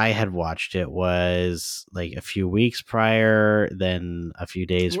that I had watched it was like a few weeks prior, then a few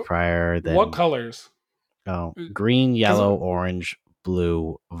days prior. Then what colors? Oh, green, yellow, orange,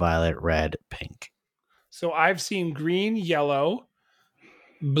 blue, violet, red, pink. So I've seen green, yellow,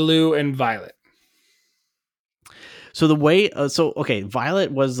 blue, and violet. So the way, okay,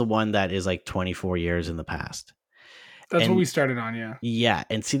 violet was the one that is like 24 years in the past. That's what we started on, yeah. Yeah,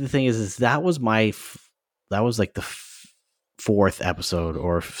 and see the thing is that was that was like the 4th episode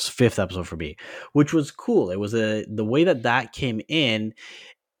or 5th episode for me, which was cool. It was the way that came in.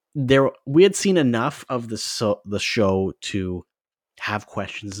 We had seen enough of the show to have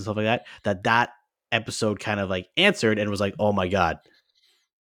questions and stuff like that episode kind of like answered and was like, oh my God,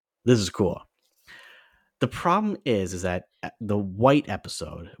 this is cool. The problem is that the white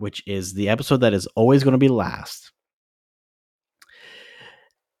episode, which is the episode that is always going to be last,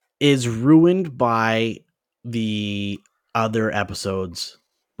 is ruined by the other episodes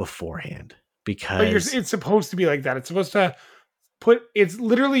beforehand, because it's supposed to be like that. It's supposed to it's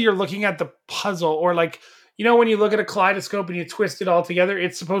literally you're looking at the puzzle, or when you look at a kaleidoscope and you twist it all together,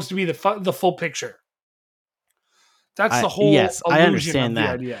 it's supposed to be the full picture. That's the whole yes, I illusion understand of the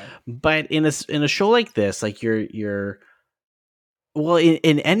that. idea. But in a show like this, like you're well,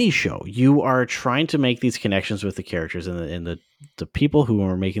 in any show, you are trying to make these connections with the characters, and the people who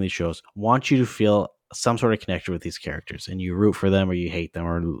are making these shows want you to feel some sort of connection with these characters, and you root for them or you hate them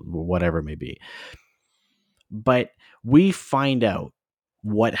or whatever it may be. But we find out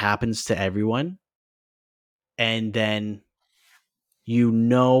what happens to everyone, and then you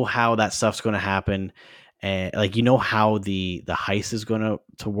know how that stuff's going to happen, and like you know how the heist is going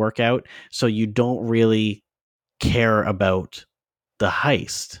to work out, so you don't really care about the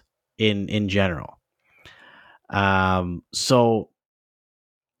heist in general. So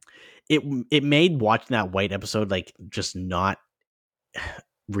it made watching that White episode like just not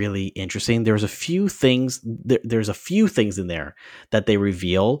really interesting. There's a few things there's a few things in there that they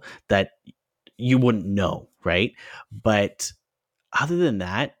reveal that you wouldn't know, right? But other than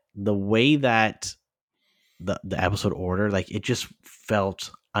that, the way that the episode order, like it just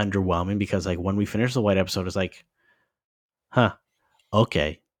felt underwhelming, because like when we finished the White episode, it's like, huh,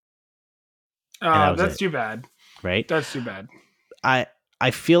 okay, and that was That's it, too bad. right? That's too bad. I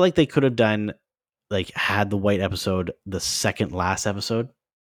feel like they could have done like had the White episode the second last episode,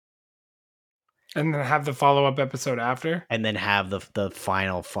 And then have the follow-up episode after. and then have the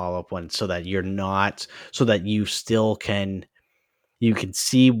final follow up one, so that you're not, so that you still can, you can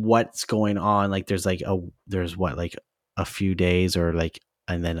see what's going on. Like there's what, like a few days or like,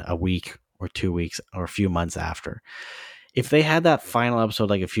 and then a week or 2 weeks or a few months after. If they had that final episode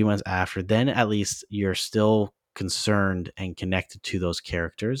like a few months after, then at least you're still concerned and connected to those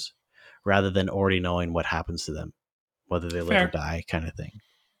characters, rather than already knowing what happens to them, whether they live Fair. or die, kind of thing.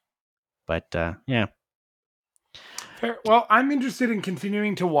 But yeah, Fair. Well, I'm interested in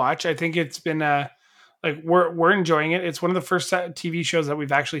continuing to watch. I think it's been like we're enjoying it. It's one of the first TV shows that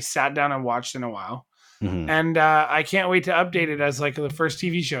we've actually sat down and watched in a while, Mhm. and I can't wait to update it as like the first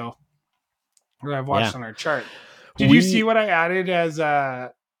TV show that I've watched Yeah. on our chart. Did you see what I added as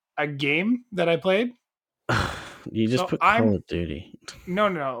a game that I played? You just So put I'm- Call of Duty.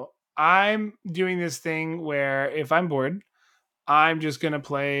 No. I'm doing this thing where if I'm bored, I'm just gonna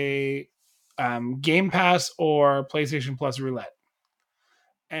play Game Pass or PlayStation Plus Roulette,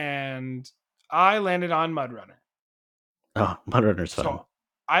 and I landed on Mud Runner. Oh, Mud Runner's fun. So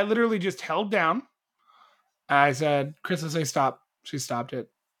I literally just held down. I said, "Krista, say stop." She stopped it.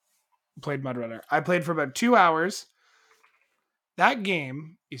 Played Mud Runner. I played for about 2 hours. That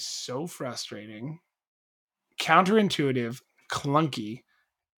game is so frustrating, counterintuitive, clunky,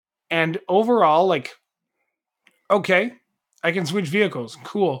 and overall, like, okay, I can switch vehicles.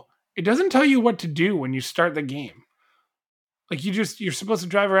 Cool. It doesn't tell you what to do when you start the game. Like you're supposed to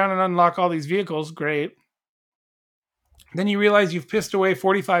drive around and unlock all these vehicles. Great. Then you realize you've pissed away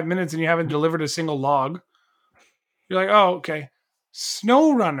 45 minutes and you haven't delivered a single log. You're like, oh, okay.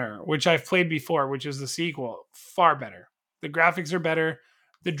 Snow Runner, which I've played before, which is the sequel, far better. The graphics are better.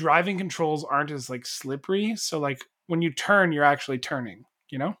 The driving controls aren't as like slippery. So like when you turn, you're actually turning,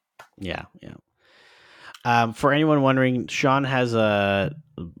 you know? Yeah. For anyone wondering, Sean has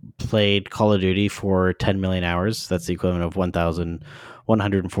played Call of Duty for 10 million hours. That's the equivalent of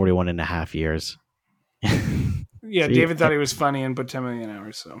 1,141 and a half years. Yeah, See? David thought he was funny and put 10 million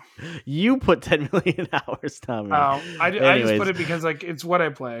hours. So You put 10 million hours, Tommy. I just Anyways. put it because like it's what I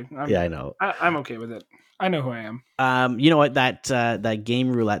play. Yeah, I know. I'm okay with it. I know who I am. You know what? That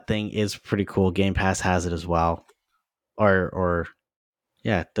game roulette thing is pretty cool. Game Pass has it as well. Or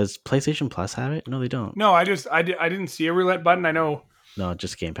yeah, does PlayStation Plus have it? No, they don't. No, I didn't see a roulette button. I know, No,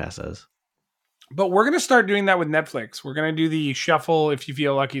 just Game Pass does. but we're gonna start doing that with Netflix. We're gonna do the shuffle if you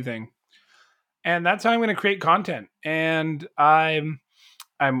feel lucky thing, and that's how I'm gonna create content. And I'm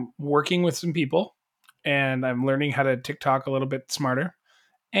working with some people, and I'm learning how to TikTok a little bit smarter.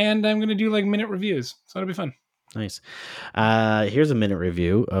 And I'm gonna do like minute reviews, so it'll be fun. Nice. Here's a minute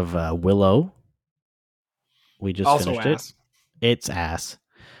review of Willow. We just Also finished ass. it. It's ass.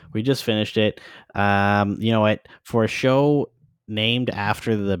 We just finished it. You know what? For a show named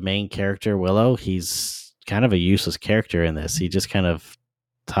after the main character, Willow, he's kind of a useless character in this. He just kind of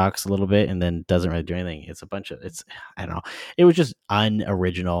talks a little bit and then doesn't really do anything. I don't know. It was just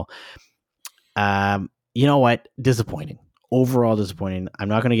unoriginal. You know what? Disappointing. Overall disappointing. I'm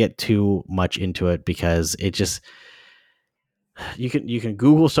not going to get too much into it because it just, you can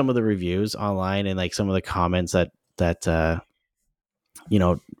Google some of the reviews online and like some of the comments that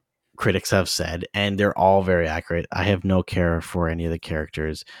critics have said, and they're all very accurate. I have no care for any of the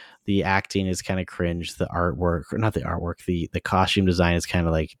characters. The acting is kind of cringe. The artwork, or not the artwork, the costume design is kind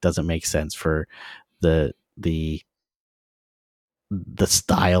of like doesn't make sense for the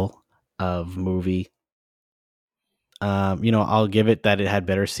style of movie. I'll give it that it had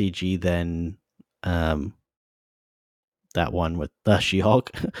better CG than that one with the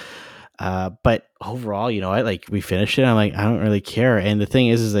She-Hulk. But overall, we finished it. I'm like, I don't really care. And the thing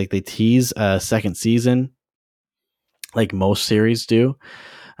is like they tease a second season, like most series do.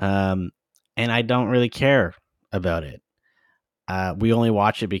 And I don't really care about it. We only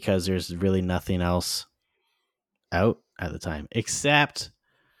watch it because there's really nothing else out at the time, except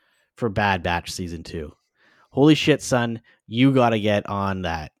for Bad Batch season 2. Holy shit, son! You got to get on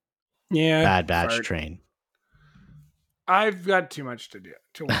that Bad Batch fart. train. I've got too much to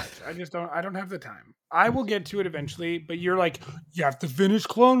watch. I don't have the time. I will get to it eventually, but you're like, you have to finish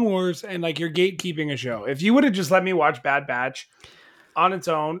Clone Wars and like you're gatekeeping a show. If you would have just let me watch Bad Batch on its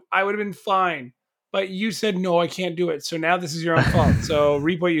own, I would have been fine. But you said no, I can't do it. So now this is your own fault. So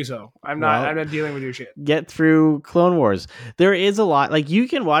reap what you sow. I'm not dealing with your shit. Get through Clone Wars. There is a lot. Like you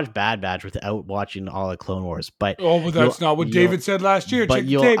can watch Bad Batch without watching all of Clone Wars, but that's not what David said last year. But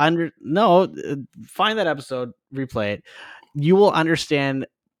you'll find that episode, replay it. You will understand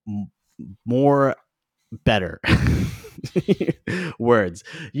more better words.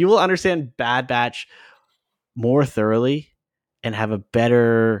 You will understand Bad Batch more thoroughly and have a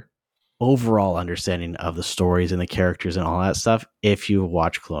better overall understanding of the stories and the characters and all that stuff if you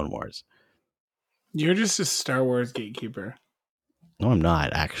watch Clone Wars. You're just a Star Wars gatekeeper. No, I'm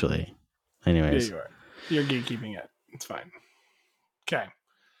not, actually. Anyways. Yeah, you are. You're gatekeeping it. It's fine. Okay.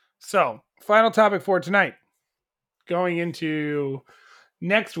 So, final topic for tonight. Going into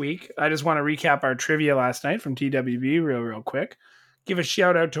next week, I just want to recap our trivia last night from TWB real quick. Give a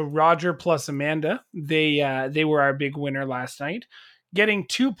shout out to Roger plus Amanda. They were our big winner last night, getting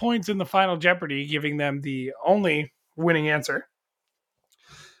 2 points in the final Jeopardy, giving them the only winning answer.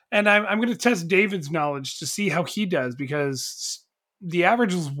 And I'm going to test David's knowledge to see how he does, because the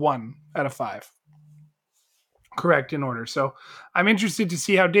average was 1 out of 5. Correct in order. So I'm interested to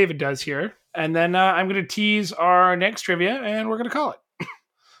see how David does here. And then I'm going to tease our next trivia and we're going to call it.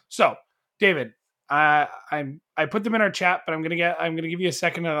 So, David, I put them in our chat, but I'm going to give you a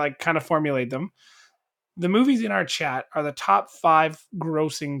second to like kind of formulate them. The movies in our chat are the top 5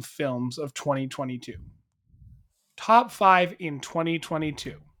 grossing films of 2022. Top 5 in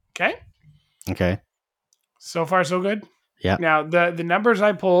 2022. Okay? Okay. So far, so good? Yeah. Now, the numbers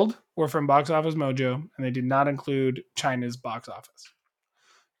I pulled were from Box Office Mojo, and they did not include China's box office.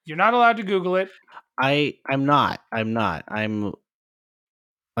 You're not allowed to Google it. I'm not Googling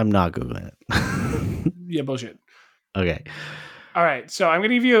it. Yeah, bullshit. Okay. All right. So I'm going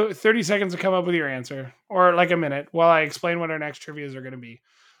to give you 30 seconds to come up with your answer, or like a minute, while I explain what our next trivias are going to be.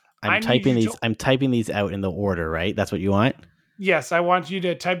 I'm typing these out in the order, right? That's what you want? Yes, I want you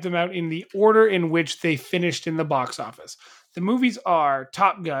to type them out in the order in which they finished in the box office. The movies are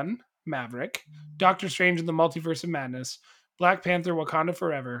Top Gun, Maverick, Doctor Strange in the Multiverse of Madness, Black Panther, Wakanda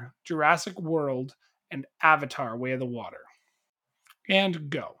Forever, Jurassic World, and Avatar, Way of the Water. And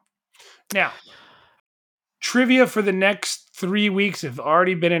go. Now, trivia for the next 3 weeks have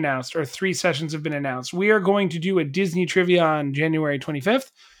already been announced, or 3 sessions have been announced. We are going to do a Disney trivia on January 25th.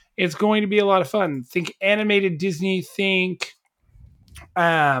 It's going to be a lot of fun. Think animated Disney, think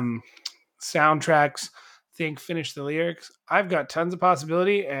soundtracks, think finish the lyrics. I've got tons of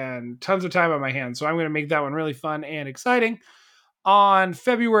possibility and tons of time on my hands, so I'm going to make that one really fun and exciting. On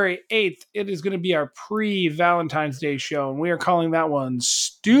February 8th, it is going to be our pre-Valentine's Day show, and we are calling that one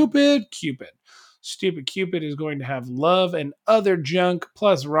Stupid Cupid. Stupid Cupid is going to have love and other junk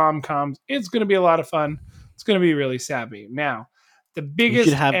plus rom-coms. It's going to be a lot of fun. It's going to be really sappy. Now, the biggest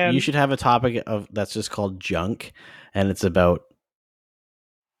you should have a topic of that's just called junk, and it's about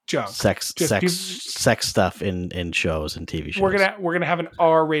junk, sex stuff in shows and TV shows. We're gonna have an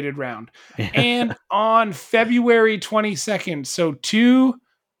R-rated round, and on February 22nd, so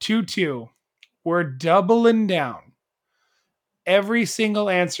 2-2, we're doubling down. Every single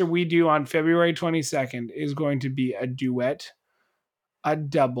answer we do on February 22nd is going to be a duet, a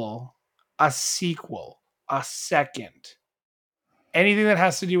double, a sequel, a second. Anything that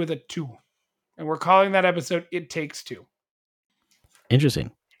has to do with a 2. And we're calling that episode It Takes 2.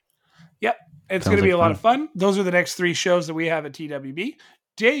 Interesting. Yep. It's going to be a lot of fun. Those are the next 3 shows that we have at TWB.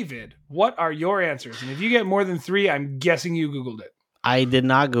 David, what are your answers? And if you get more than 3, I'm guessing you Googled it. I did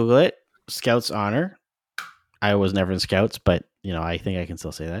not Google it. Scouts honor. I was never in Scouts, but I think I can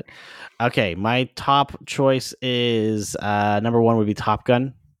still say that. Okay. My top choice is number 1 would be Top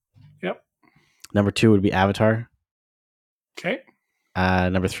Gun. Yep. Number 2 would be Avatar. Okay.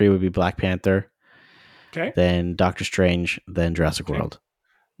 Number 3 would be Black Panther. Okay. Then Doctor Strange. Then Jurassic World.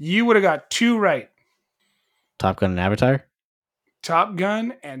 You would have got 2 right. Top Gun and Avatar? Top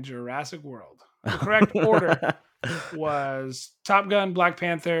Gun and Jurassic World. The correct order was Top Gun, Black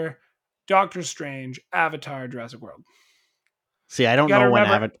Panther, Doctor Strange, Avatar, Jurassic World. See, I don't gotta know when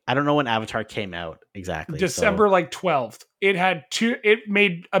remember- I don't know when Avatar came out exactly. December so, like 12th. It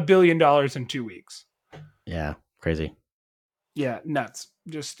made $1 billion in 2 weeks. yeah, crazy. Yeah, nuts.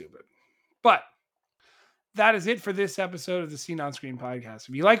 Just stupid. But that is it for this episode of the Scene on Screen podcast.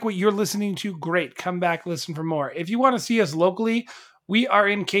 If you like what you're listening to, great. Come back, listen for more. If you want to see us locally, we are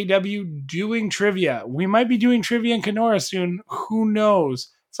in KW doing trivia. We might be doing trivia in Kenora soon. Who knows?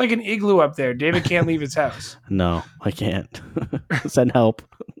 It's like an igloo up there. David can't leave his house. No, I can't. Send help.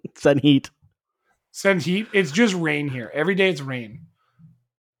 Send heat. Send heat. It's just rain here. Every day it's rain.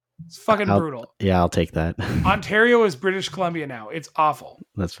 It's fucking brutal. Yeah, I'll take that. Ontario is British Columbia now. It's awful.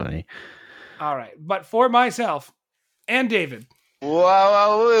 That's funny. All right. But for myself and David.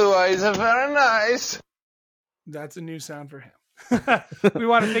 Wow, is very nice. That's a new sound for him. We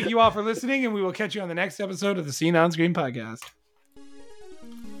want to thank you all for listening, and we will catch you on the next episode of the Scene on Screen podcast.